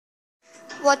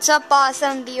What's up,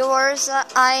 awesome viewers?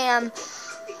 I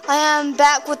am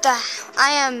back with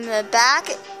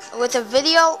a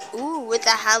video, with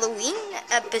a Halloween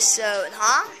episode,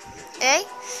 huh? Eh?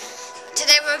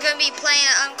 Today we're gonna be playing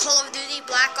Call of Duty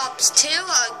Black Ops 2,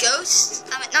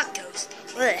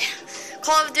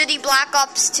 Call of Duty Black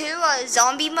Ops 2,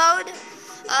 zombie mode.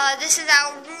 This is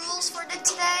our rules for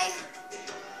today.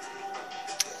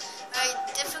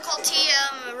 Difficulty,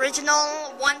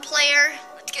 original, 1 player.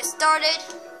 Let's get started.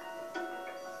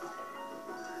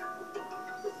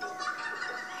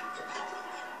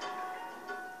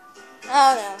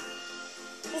 Oh no.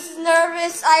 This is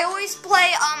nervous. I always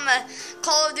play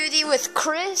Call of Duty with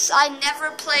Chris. I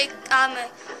never play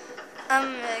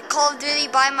Call of Duty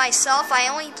by myself. I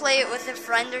only play it with a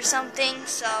friend or something.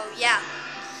 So yeah.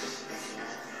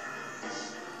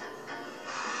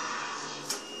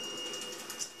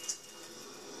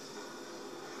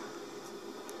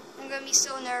 I'm gonna be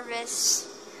so nervous.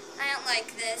 I don't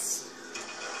like this.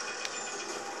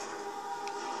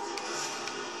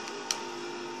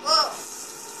 Whoa.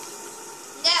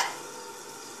 No.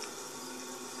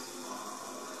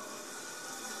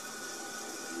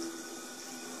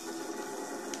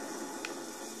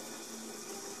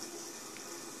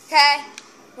 Okay.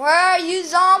 Where are you,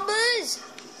 zombies?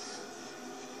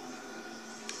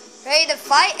 Ready to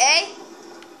fight, eh?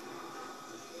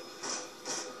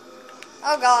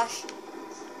 Oh gosh.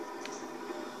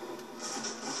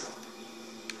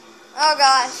 Oh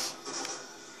gosh.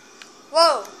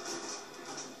 Whoa.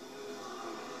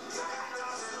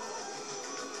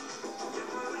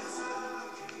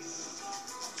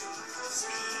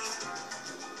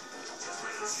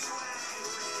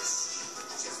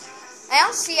 I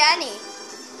don't see any.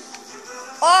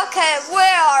 Okay,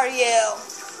 where are you?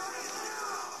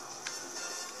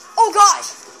 Oh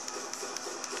gosh.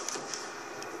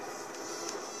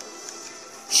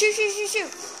 Shoot, shoot, shoot,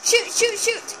 shoot. Shoot, shoot,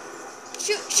 shoot.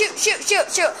 Shoot, shoot, shoot,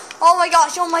 shoot, shoot. Oh my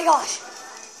gosh, oh my gosh.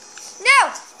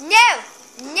 No, no,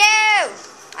 no.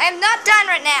 I am not done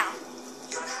right now.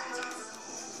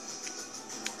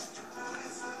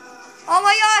 Oh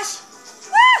my gosh.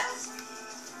 Woo!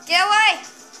 Get away.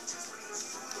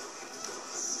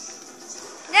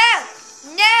 No,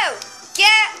 no,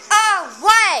 get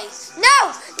away.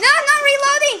 No, no, not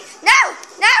reloading. No,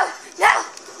 no, no,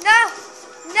 no,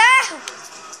 no.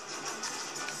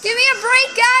 Give me a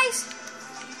break, guys.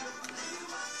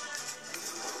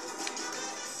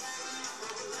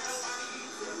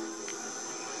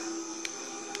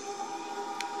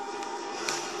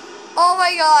 Oh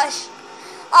my gosh.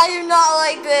 I do not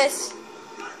like this.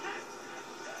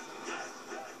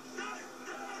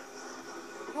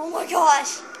 Oh my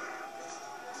gosh.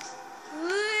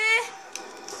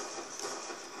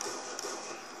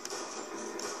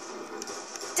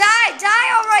 Die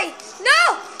already.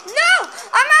 No, no,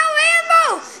 I'm out of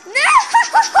ammo. No,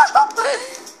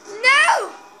 no,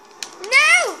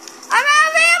 no, I'm out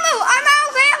of ammo. I'm out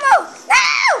of ammo.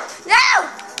 No, no,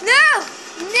 no,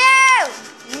 no,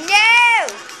 no,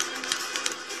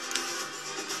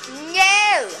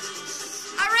 no.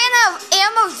 I ran out of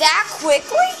ammo that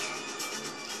quickly?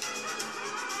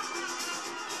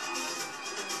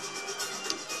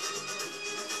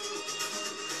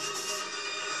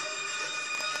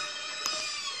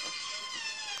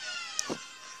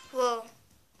 Whoa.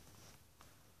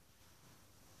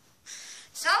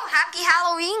 So, happy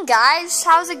Halloween, guys.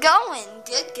 How's it going?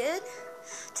 Good, good.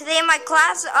 Today in my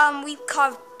class, we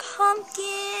carved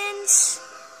pumpkins.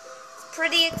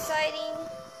 Pretty exciting.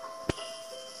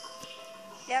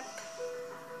 Yep.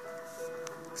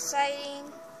 Exciting.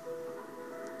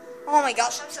 Oh my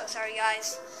gosh, I'm so sorry,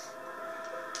 guys.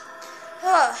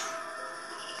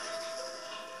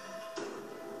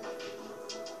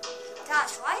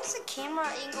 Gosh, why does the camera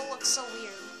angle look so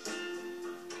weird?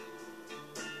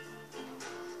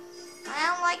 I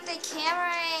don't like the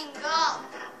camera angle.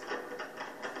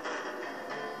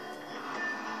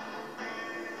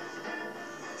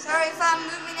 Sorry if I'm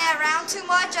moving that around too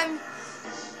much. Okay,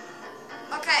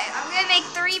 I'm gonna make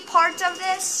 3 parts of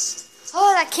this.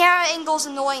 Oh, that camera angle's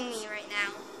annoying me right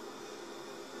now.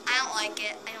 I don't like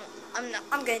it.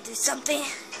 I'm gonna do something.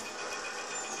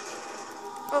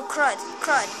 Oh, crud,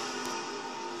 crud.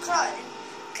 Crud.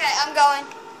 Okay, I'm going.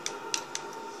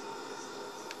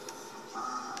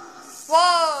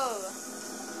 Whoa!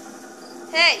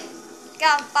 Hey,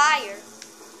 got on fire.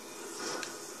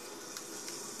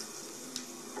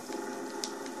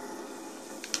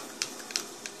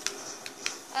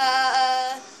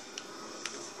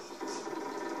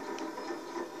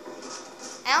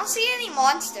 I don't see any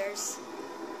monsters.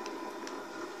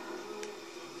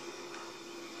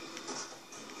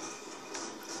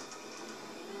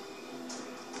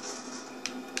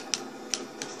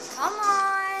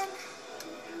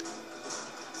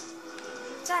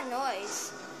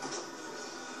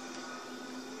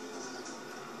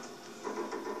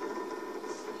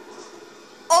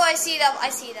 I see them. I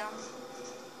see them.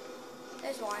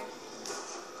 There's one.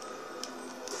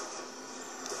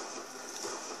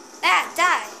 Ah,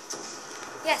 die.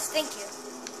 Yes, thank you.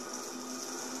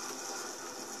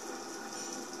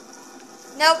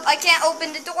 Nope, I can't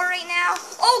open the door right now.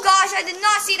 Oh gosh, I did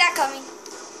not see that coming.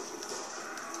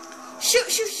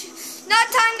 Shoot, shoot, shoot. Not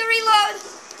time to reload.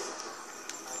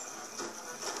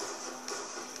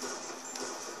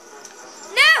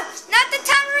 No, not the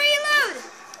time to reload.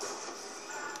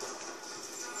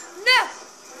 No,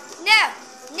 no,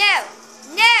 no,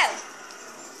 no.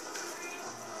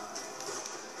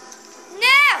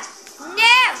 No,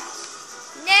 no,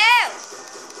 no.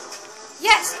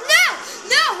 Yes, no,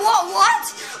 no, what?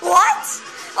 What?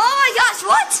 Oh my gosh,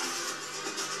 what?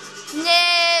 No.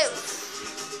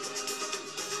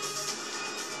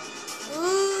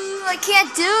 Ooh, I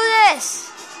can't do this.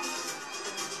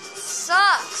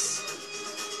 Sucks.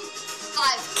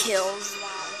 5 kills, wow.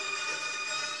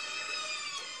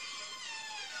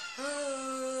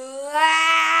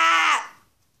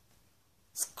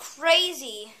 It's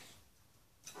crazy.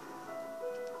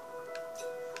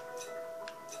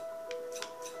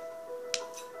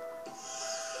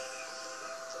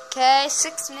 Okay,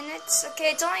 6 minutes.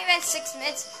 Okay, it's only been 6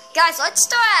 minutes. Guys, let's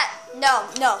start at...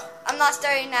 No, I'm not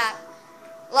starting at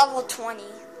level 20.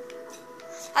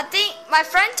 I think my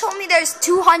friend told me there's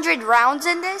 200 rounds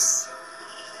in this.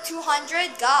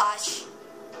 200? Gosh.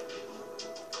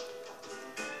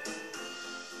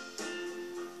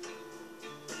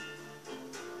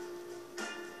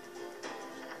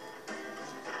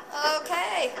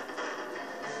 Okay.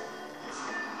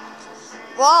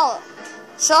 Well...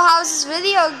 So how's this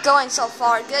video going so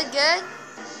far? Good?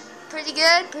 Pretty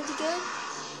good?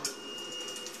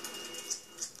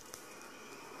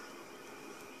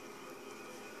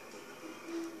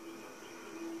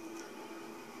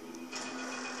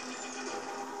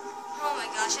 Oh my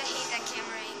gosh, I hate that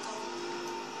camera angle.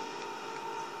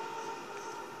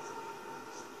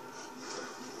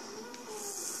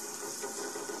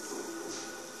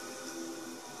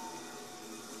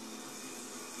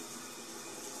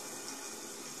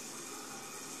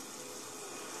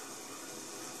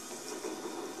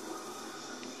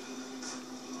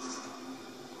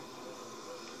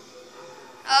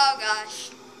 Oh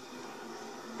gosh.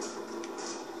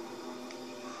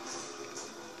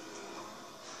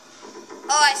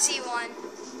 Oh, I see one.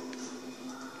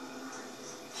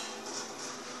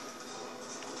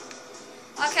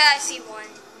 Okay, I see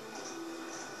one.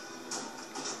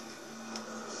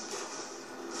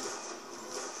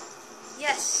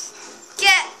 Yes.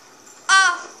 Get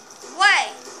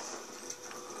away.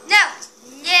 No.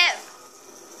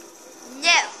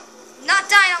 Not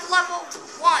dying on level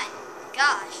 1.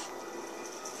 Gosh.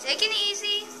 Take it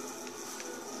easy.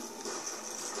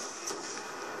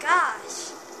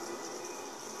 Gosh.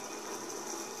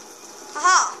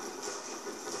 Aha.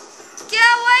 Get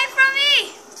away from me.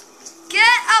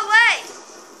 Get away.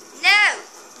 No.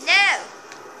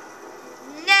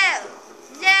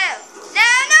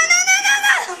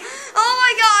 Oh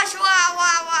my gosh. Wow.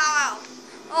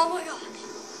 Oh my gosh.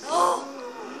 Oh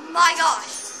my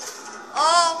gosh.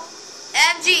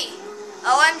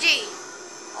 OMG.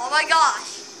 Oh my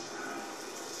gosh.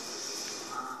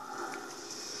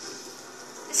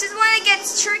 This is when it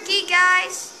gets tricky,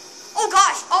 guys. Oh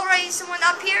gosh, already someone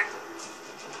up here.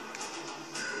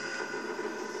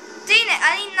 Dang it,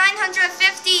 I need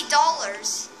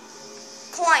 $950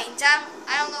 coins. I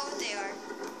don't know what they are.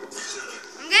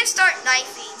 I'm gonna start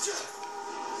knifing.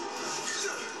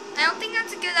 I don't think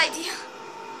that's a good idea.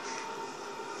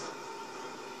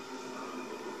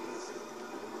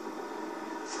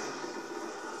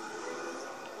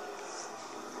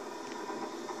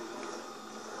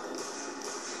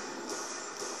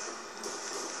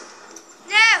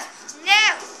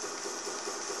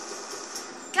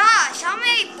 Gosh, how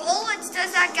many bullets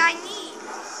does that guy need?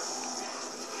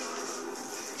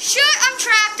 Shoot, I'm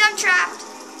trapped.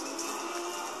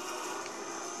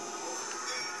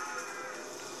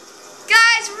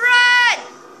 Guys, run!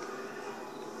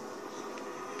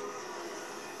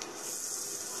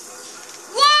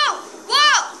 Whoa!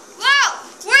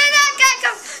 Where did that guy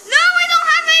come? No, I don't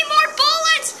have any more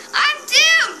bullets! I'm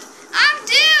doomed!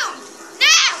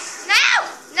 No!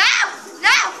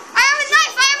 I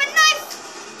have a knife!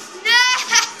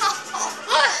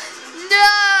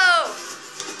 No!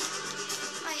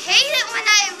 I hate it when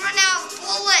I run out of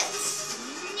bullets.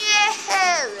 No!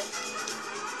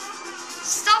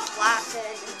 Stop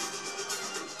laughing.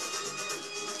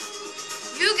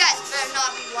 You guys better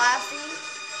not be laughing.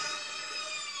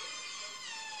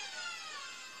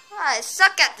 I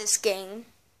suck at this game.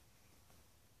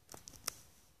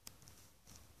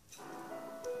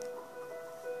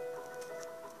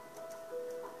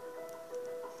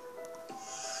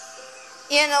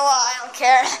 You know what? I don't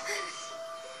care.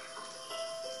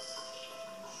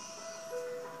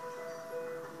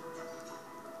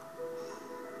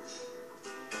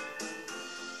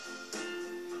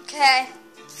 Okay.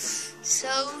 So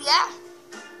yeah.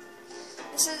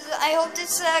 I hope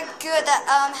this is a good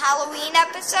Halloween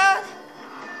episode.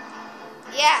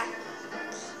 Yeah.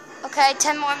 Okay,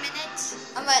 10 more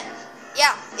minutes.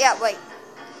 Yeah, wait.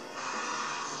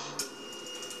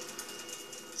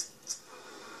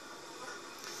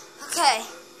 Okay.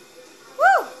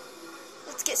 Woo!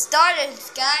 Let's get started,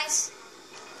 guys.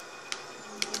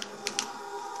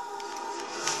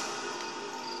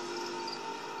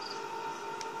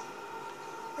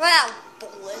 Run out of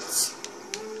bullets.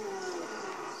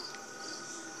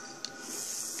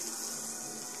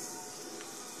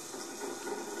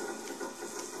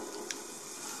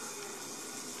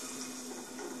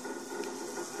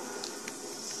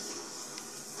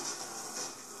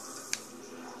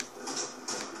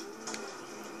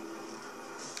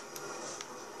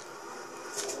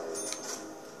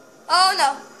 Oh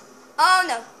no! Oh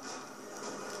no!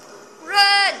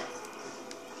 Run!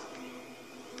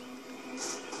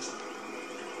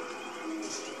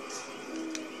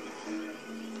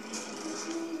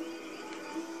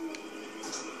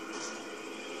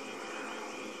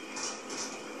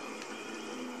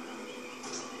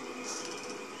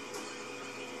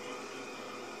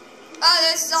 Oh,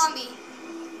 there's a zombie.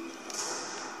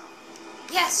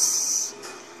 Yes!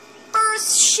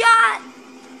 First shot!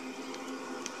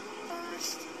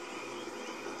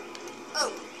 Oh.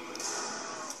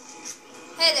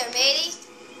 Hey there, matey.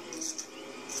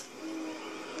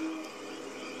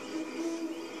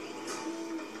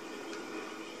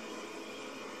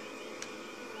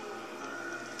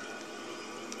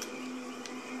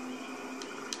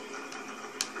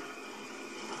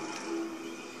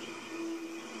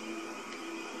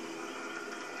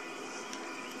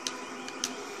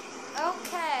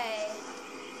 Okay.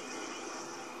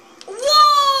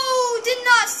 Whoa! Did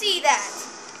not see that.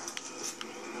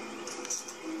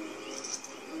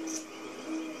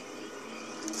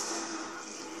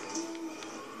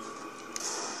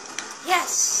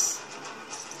 Yes.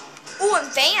 Oh,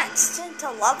 advanced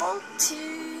into level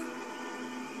 2.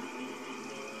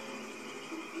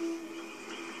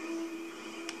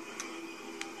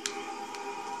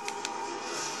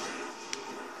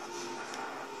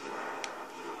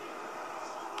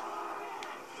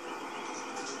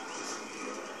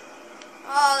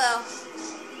 Oh no.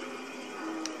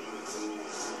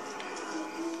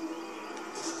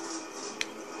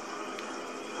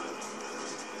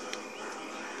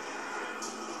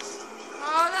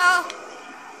 Oh no.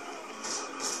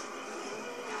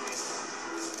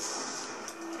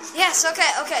 Yes,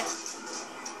 okay.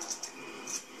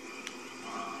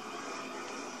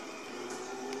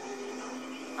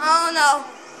 Oh no.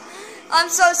 I'm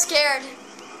so scared.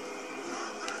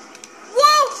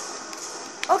 Whoa!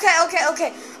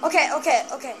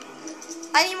 Okay.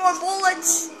 I need more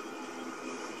bullets.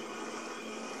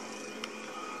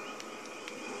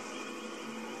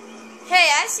 Hey,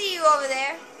 I see you over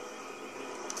there.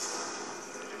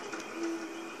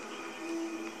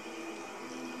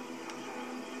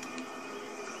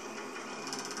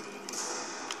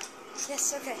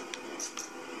 Yes, okay.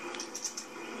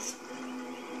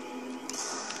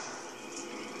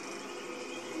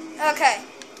 Okay.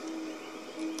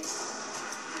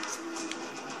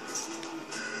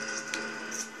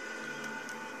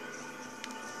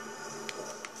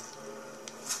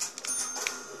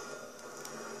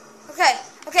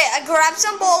 Okay, I grabbed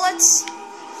some bullets.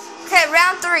 Okay,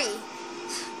 round 3.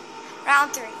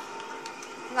 Round 3.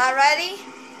 Am I ready?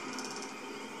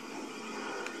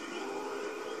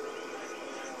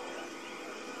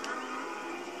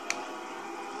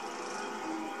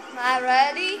 Am I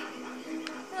ready?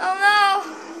 Oh no!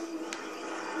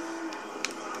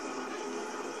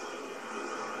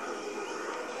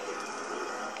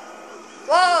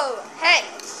 Whoa! Hey!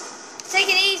 Take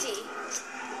it easy.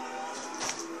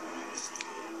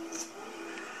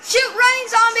 Shoot, running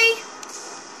zombie!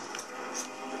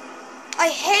 I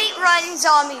hate running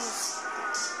zombies.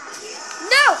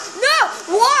 No!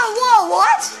 Whoa,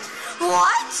 what?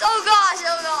 What? Oh gosh.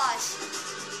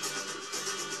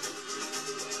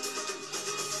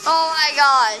 Oh my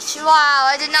gosh. Wow,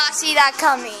 I did not see that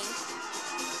coming.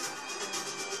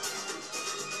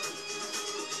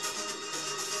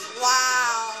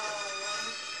 Wow.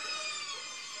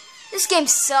 This game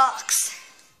sucks.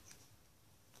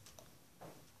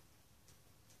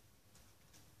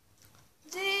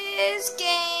 This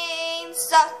game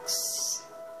sucks.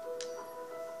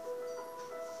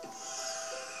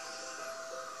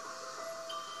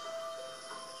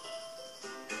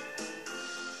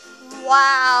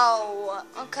 Wow.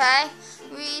 Okay.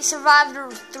 We survived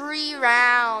 3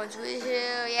 rounds.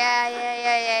 Woohoo.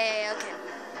 Yeah. Okay.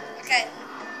 Okay.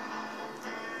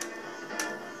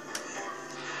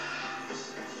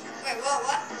 Wait,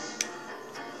 what?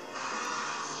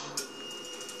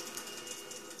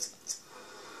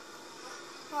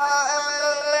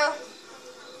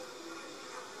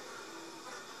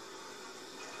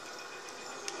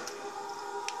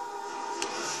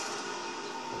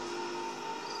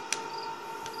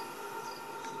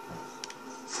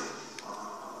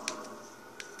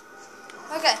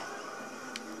 Okay.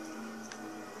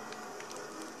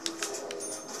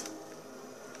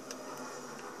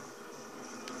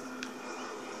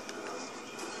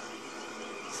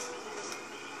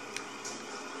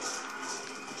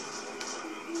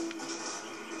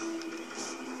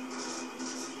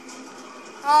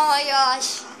 Oh my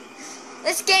gosh.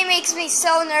 This game makes me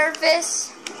so nervous.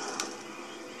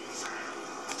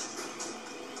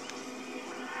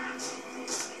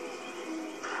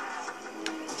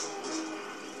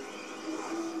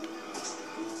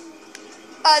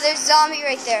 Oh, there's a zombie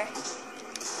right there.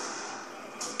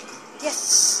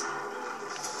 Yes.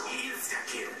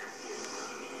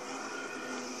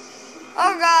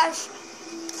 Oh gosh.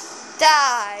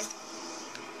 Die.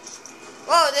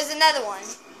 Whoa, there's another one.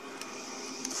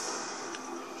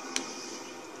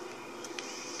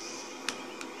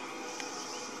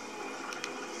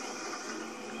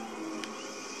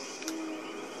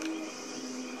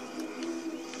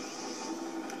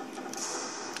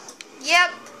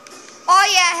 Yep. Oh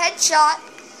yeah, headshot.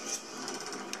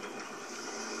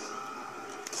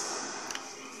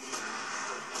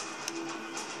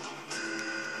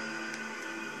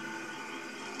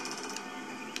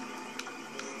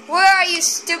 Where are you,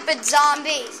 stupid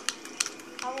zombies?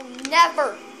 I will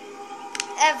never,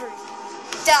 ever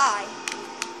die.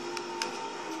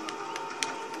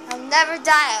 I'll never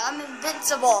die. I'm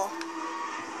invincible.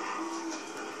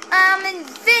 I'm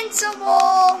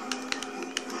invincible.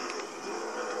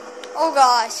 Oh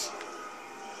gosh.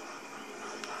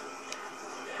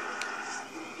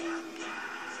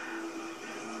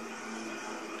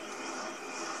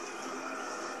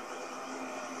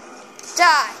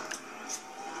 Die.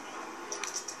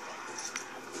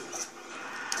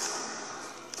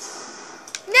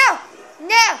 No.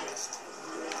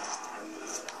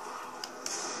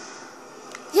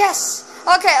 Yes.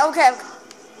 Okay.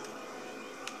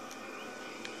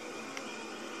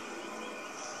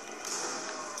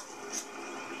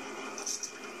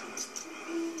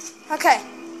 Okay.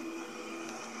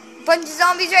 Bunch of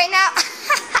zombies right now.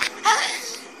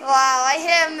 Wow, I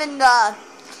hit him in the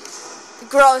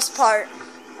gross part.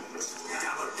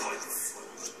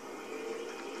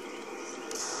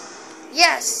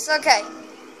 Yes, okay.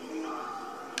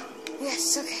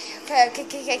 Yes,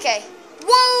 okay.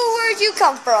 Whoa, where'd you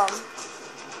come from?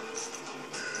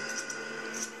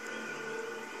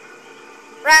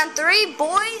 Round 3,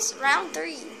 boys. Round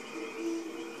 3.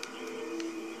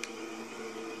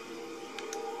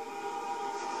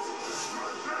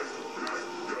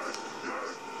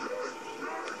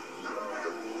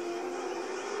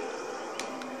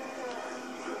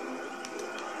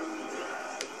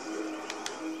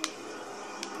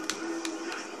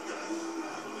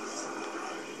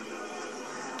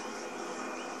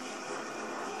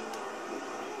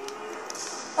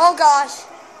 Oh gosh.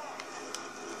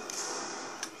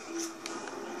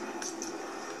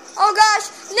 Oh gosh,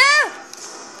 no!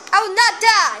 I will not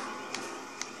die.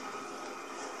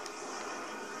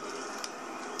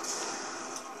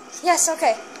 Yes,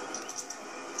 okay.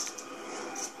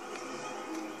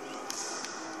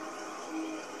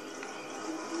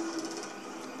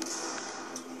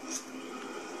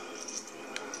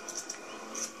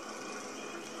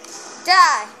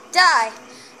 Die.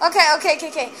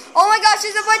 Okay. Oh my gosh,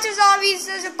 there's a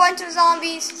bunch of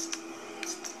zombies.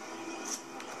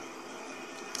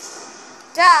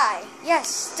 Die.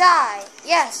 Yes, die.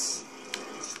 Yes.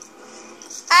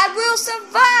 I will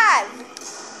survive.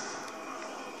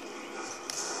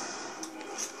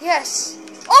 Yes.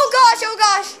 Oh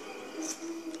gosh.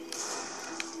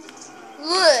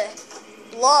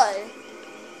 Blood.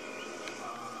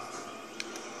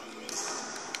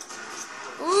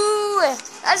 Ooh,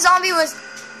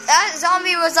 that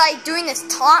zombie was like doing this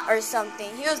taunt or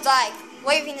something. He was like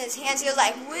waving his hands. He was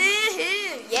like,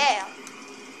 woohoo, yeah.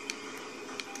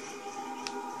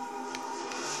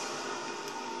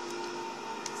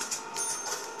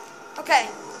 Okay,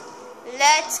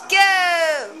 let's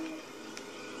go.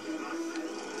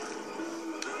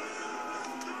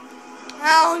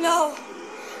 Oh no.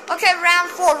 Okay, round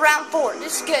 4.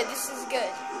 This is good.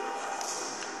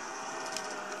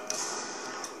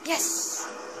 Yes.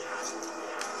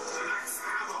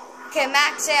 Okay,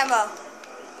 max ammo.